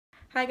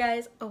Hi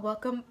guys,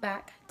 welcome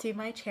back to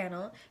my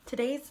channel.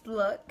 Today's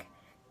look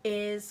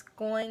is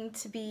going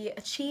to be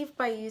achieved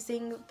by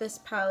using this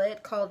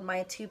palette called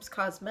MyTubes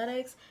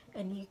Cosmetics,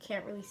 and you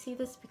can't really see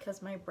this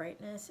because my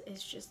brightness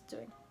is just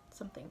doing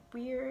something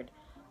weird.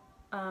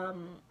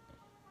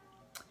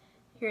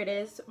 Here it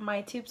is,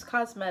 MyTubes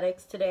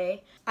Cosmetics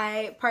today.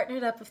 I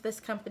partnered up with this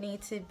company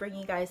to bring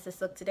you guys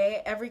this look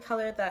today. Every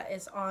color that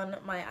is on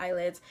my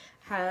eyelids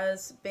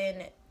has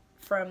been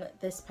from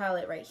this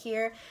palette right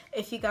here.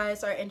 If you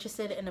guys are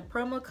interested in a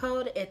promo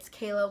code, it's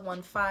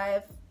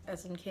Chaella15,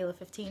 as in Chaella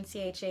 15,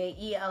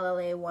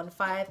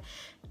 Chaella15.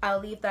 I'll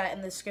leave that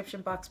in the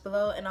description box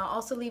below, and I'll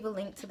also leave a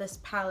link to this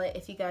palette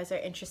if you guys are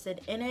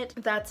interested in it.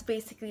 That's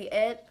basically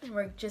it.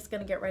 We're just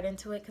gonna get right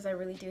into it because I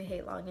really do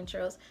hate long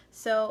intros.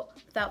 So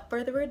without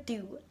further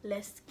ado,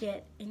 let's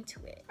get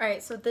into it.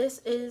 Alright, so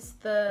this is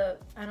the,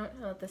 I don't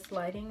know, this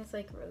lighting is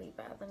like really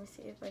bad. Let me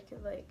see if I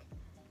could like,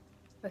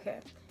 okay.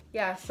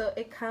 Yeah, so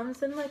it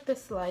comes in like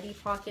this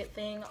slidey pocket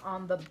thing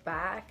on the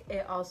back.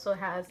 It also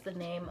has the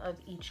name of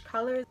each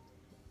color.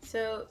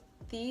 So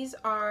these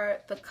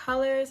are the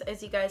colors.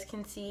 As you guys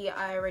can see,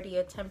 I already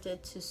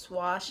attempted to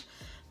swatch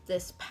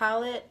this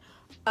palette.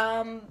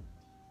 I'm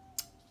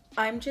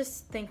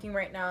just thinking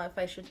right now if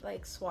I should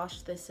like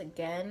swatch this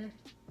again.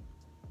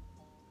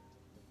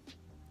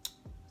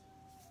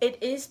 It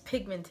is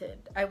pigmented.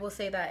 I will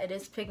say that it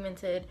is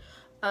pigmented.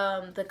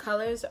 The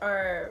colors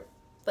are,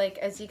 like,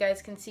 as you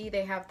guys can see,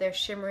 they have their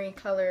shimmery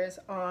colors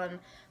on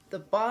the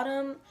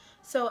bottom.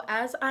 So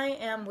as I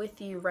am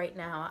with you right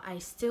now, I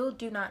still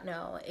do not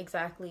know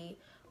exactly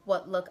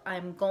what look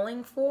I'm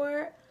going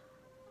for.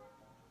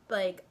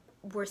 Like,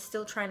 we're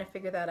still trying to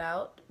figure that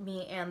out.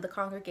 Me and the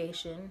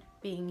congregation,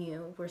 being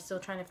you, we're still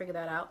trying to figure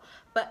that out.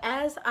 But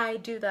as I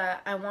do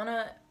that, I want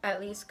to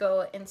at least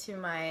go into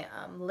my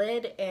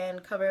lid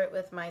and cover it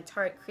with my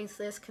Tarte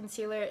Creaseless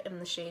concealer in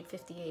the shade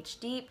 50H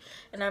Deep.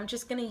 And I'm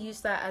just going to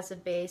use that as a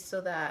base so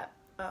that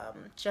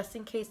just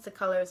in case the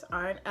colors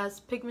aren't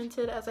as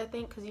pigmented as I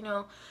think, because you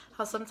know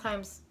how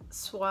sometimes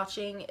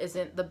swatching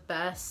isn't the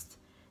best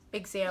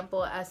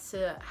example as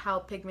to how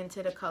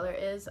pigmented a color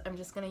is. I'm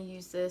just going to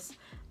use this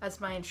as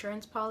my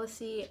insurance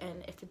policy,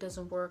 and if it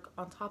doesn't work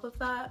on top of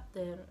that,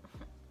 then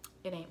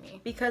it ain't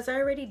me. Because I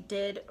already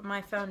did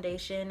my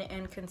foundation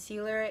and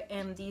concealer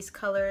and these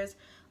colors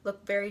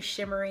look very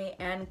shimmery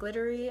and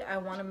glittery, I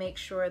want to make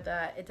sure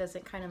that it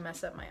doesn't kind of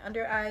mess up my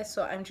under eyes.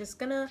 So I'm just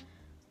gonna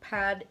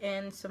pat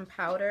in some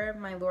powder,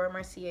 my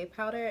Mercier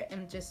powder,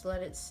 and just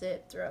let it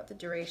sit throughout the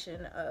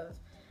duration of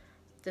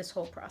this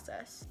whole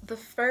process. The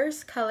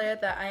first color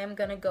that I am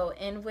gonna go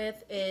in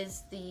with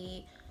is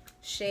the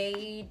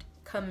shade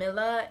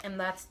Camilla, and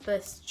that's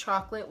this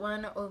chocolate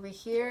one over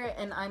here,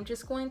 and I'm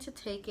just going to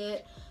take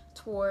it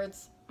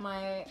towards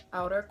my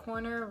outer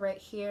corner right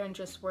here and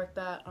just work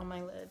that on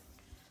my lid.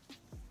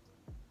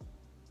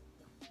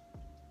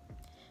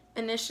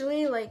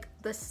 Initially, like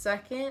the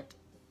second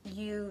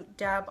you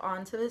dab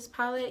onto this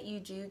palette, you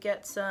do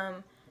get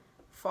some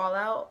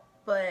fallout,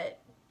 but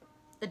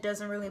it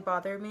doesn't really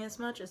bother me as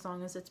much as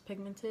long as it's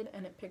pigmented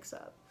and it picks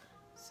up.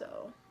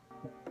 So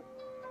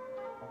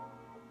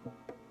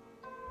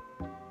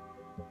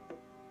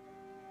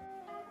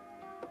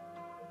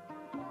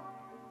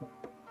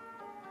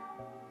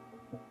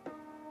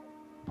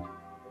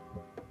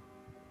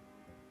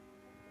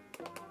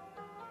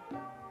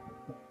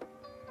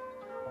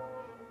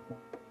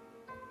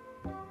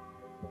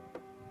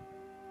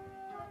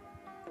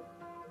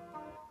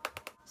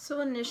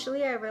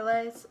initially I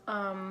realized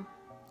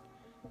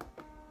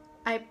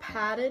I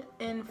pat it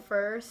in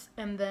first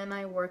and then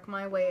I work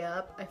my way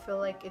up. I feel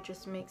like it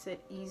just makes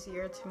it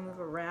easier to move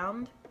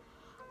around.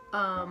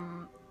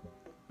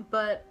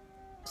 But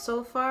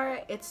so far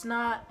it's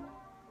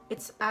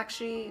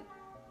actually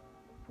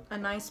a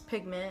nice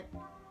pigment.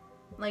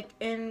 Like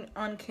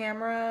on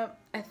camera,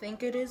 I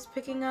think it is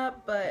picking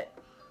up, but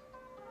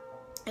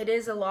it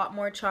is a lot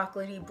more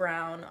chocolatey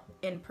brown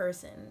in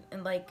person,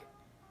 and like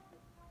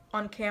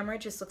on camera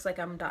it just looks like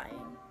I'm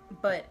dying,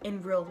 but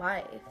in real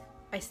life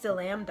I still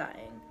am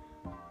dying,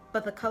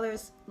 but the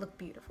colors look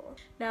beautiful.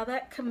 Now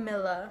that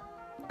Camilla,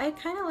 I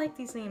kind of like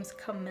these names,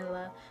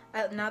 Camilla.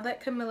 Now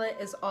that Camilla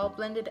is all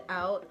blended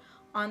out,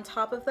 on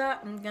top of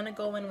that I'm gonna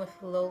go in with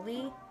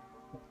Lowly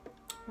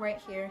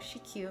right here, she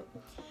cute,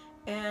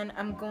 and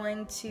I'm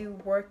going to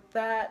work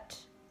that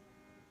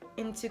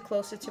into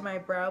closer to my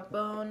brow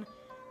bone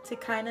to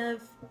kind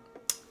of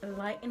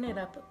lighten it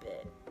up a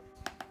bit.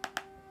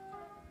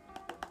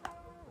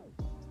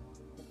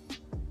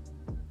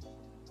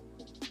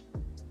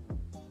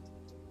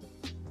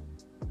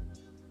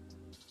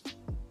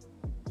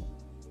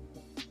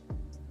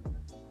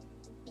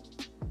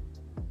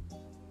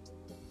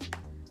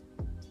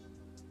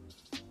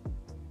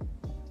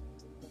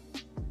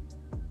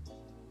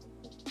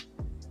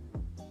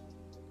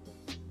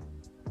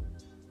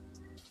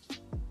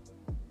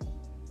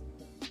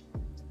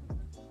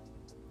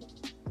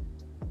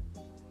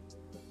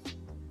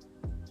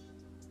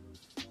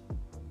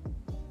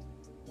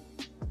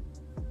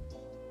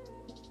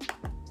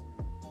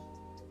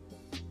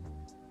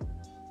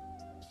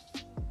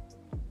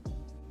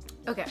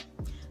 Okay,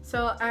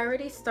 so I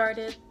already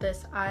started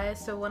this eye,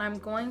 so what I'm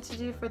going to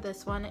do for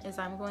this one is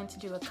I'm going to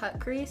do a cut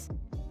crease.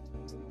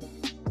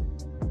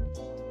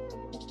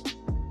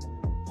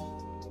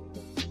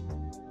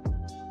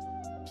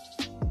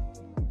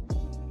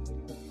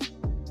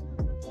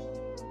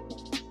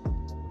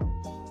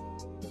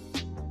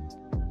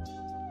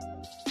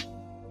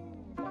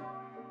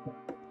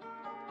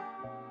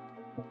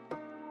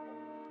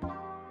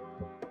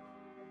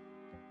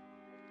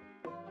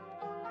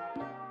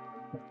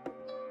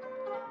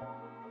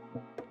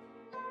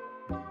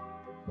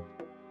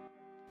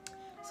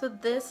 So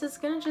this is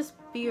gonna just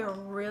be a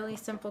really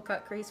simple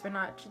cut crease. We're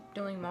not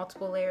doing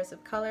multiple layers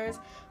of colors.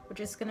 We're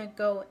just gonna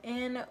go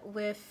in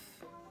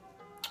with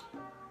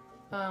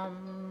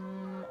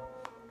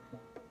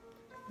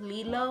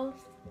Lilo,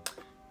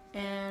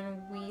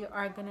 and we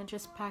are gonna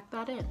just pack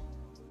that in.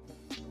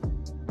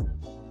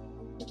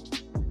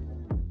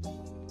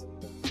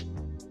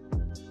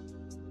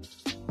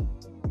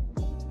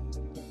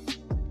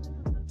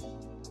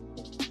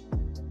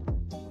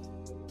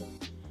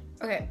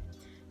 Okay.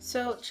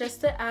 So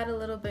just to add a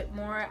little bit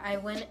more, I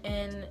went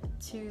in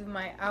to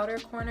my outer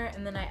corner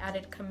and then I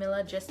added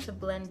Camilla just to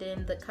blend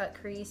in the cut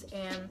crease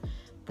and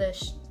the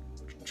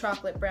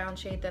chocolate brown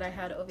shade that I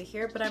had over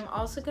here. But I'm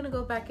also going to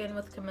go back in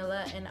with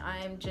Camilla and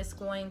I'm just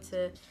going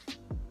to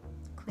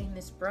clean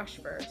this brush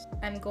first.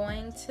 I'm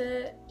going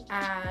to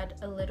add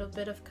a little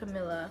bit of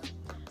Camilla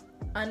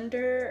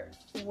under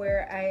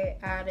where I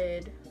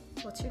added,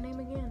 what's your name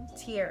again?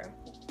 Tiara.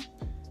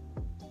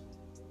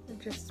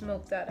 Just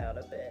smoke that out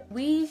a bit.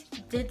 We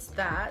did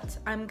that.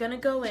 I'm gonna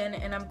go in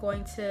and I'm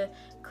going to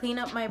clean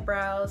up my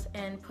brows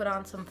and put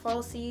on some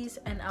falsies,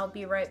 and I'll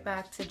be right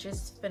back to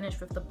just finish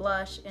with the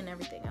blush and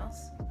everything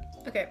else.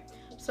 Okay,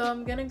 so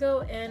I'm gonna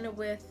go in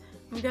with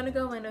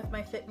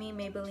my Fit Me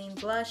Maybelline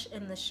blush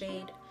in the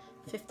shade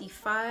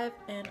 55,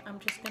 and I'm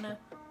just gonna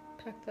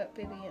pack that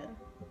baby in.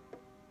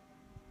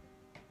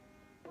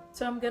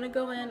 So I'm gonna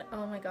go in,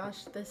 oh my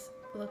gosh, this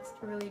looks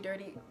really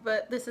dirty,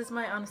 but this is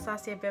my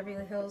Anastasia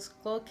Beverly Hills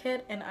Glow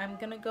Kit, and I'm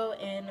gonna go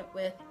in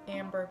with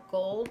Amber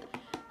Gold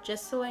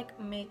just to like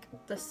make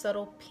the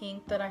subtle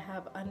pink that I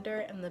have under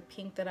and the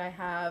pink that I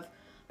have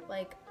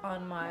like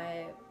on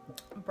my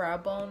brow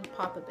bone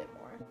pop a bit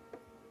more.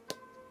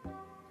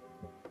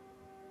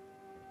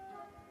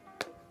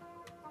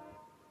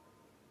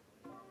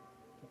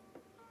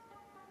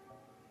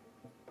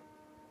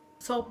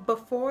 So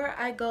before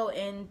I go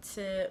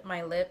into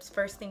my lips,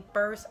 first thing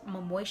first, I'm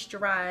gonna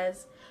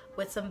moisturize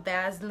with some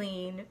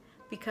Vaseline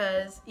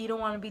because you don't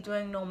want to be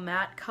doing no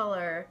matte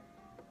color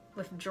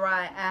with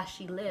dry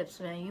ashy lips,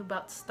 man. You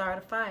about to start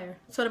a fire.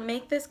 So to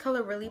make this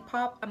color really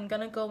pop, I'm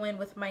gonna go in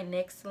with my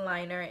NYX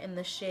liner in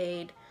the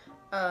shade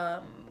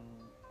I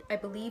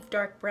believe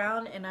dark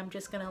brown, and I'm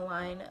just gonna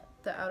line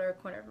the outer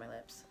corner of my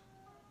lips.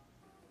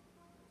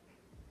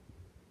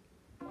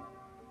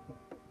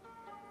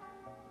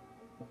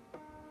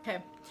 Okay,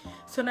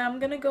 so now I'm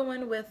gonna go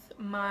in with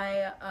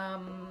my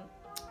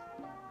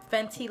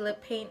Fenty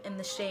lip paint in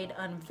the shade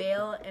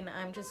Unveil, and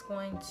I'm just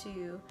going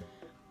to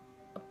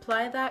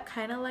apply that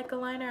kind of like a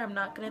liner. I'm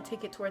not gonna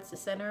take it towards the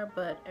center,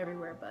 but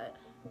everywhere but.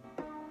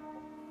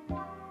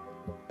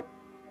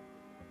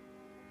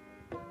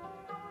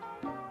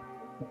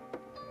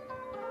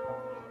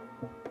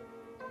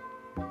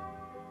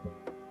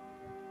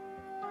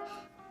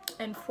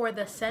 And for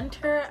the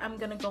center, I'm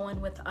gonna go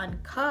in with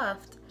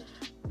Uncuffed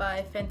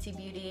by Fenty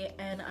Beauty,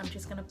 and I'm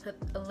just gonna put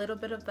a little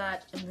bit of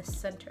that in the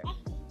center.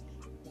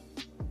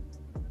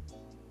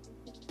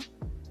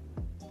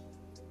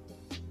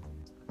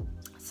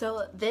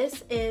 So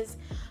this is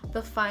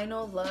the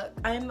final look.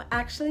 I'm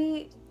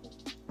actually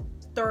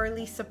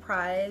thoroughly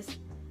surprised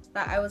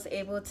that I was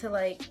able to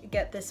like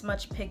get this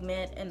much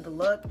pigment in the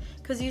look,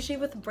 because usually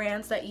with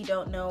brands that you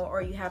don't know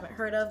or you haven't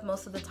heard of,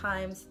 most of the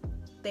times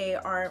they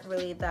aren't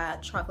really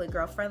that chocolate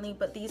girl friendly,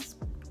 but these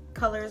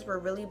colors were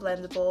really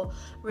blendable,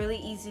 really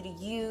easy to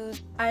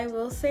use. I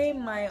will say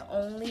my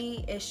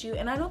only issue,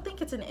 and I don't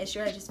think it's an issue,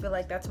 I just feel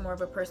like that's more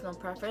of a personal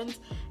preference,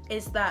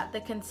 is that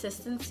the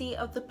consistency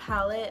of the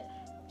palette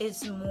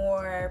is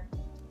more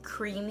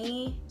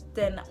creamy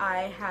than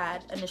I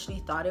had initially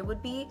thought it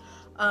would be.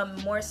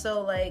 More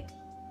so like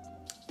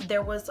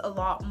there was a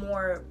lot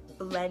more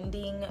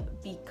blending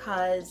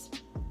because,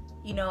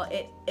 you know,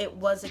 it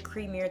was a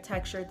creamier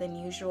texture than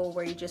usual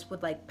where you just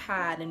would like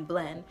pad and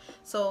blend.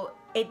 So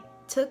it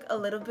took a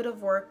little bit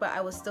of work, but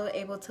I was still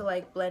able to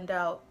like blend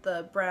out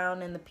the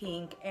brown and the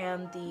pink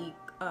and the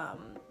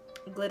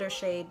glitter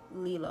shade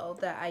Lilo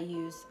that I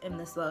use in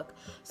this look.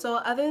 So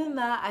other than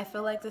that, I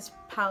feel like this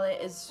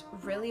palette is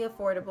really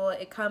affordable.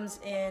 It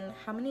comes in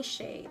how many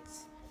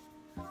shades?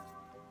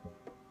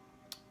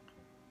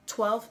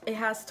 12. It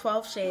has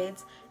 12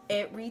 shades.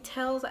 It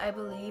retails, I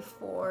believe,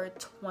 for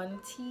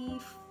 $24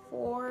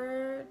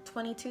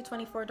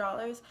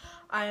 $24.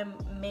 I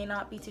may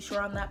not be too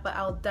sure on that, but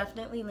I'll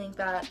definitely link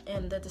that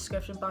in the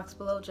description box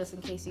below just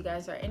in case you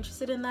guys are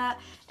interested in that.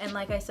 And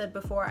like I said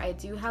before, I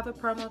do have a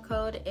promo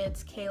code.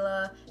 It's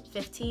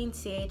Chaella15,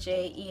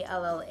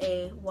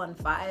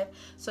 CHAELLA15.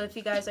 So if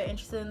you guys are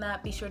interested in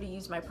that, be sure to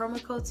use my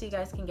promo code so you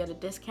guys can get a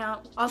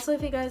discount. Also,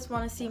 if you guys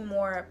want to see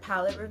more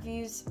palette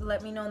reviews,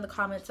 let me know in the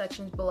comment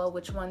sections below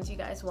which ones you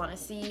guys want to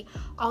see.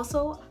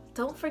 Also,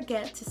 don't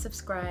forget to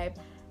subscribe,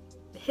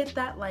 hit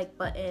that like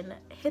button,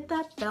 hit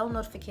that bell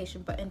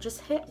notification button,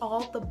 just hit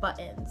all the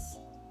buttons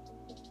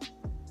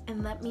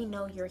and let me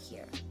know you're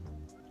here.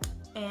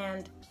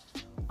 And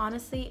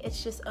honestly,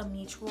 it's just a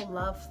mutual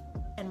love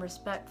and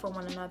respect for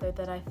one another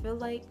that I feel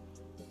like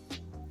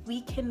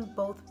we can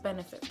both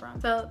benefit from.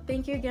 So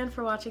thank you again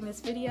for watching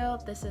this video.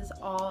 This is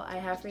all I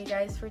have for you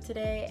guys for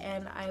today,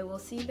 and I will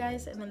see you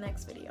guys in the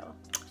next video.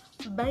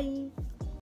 Bye.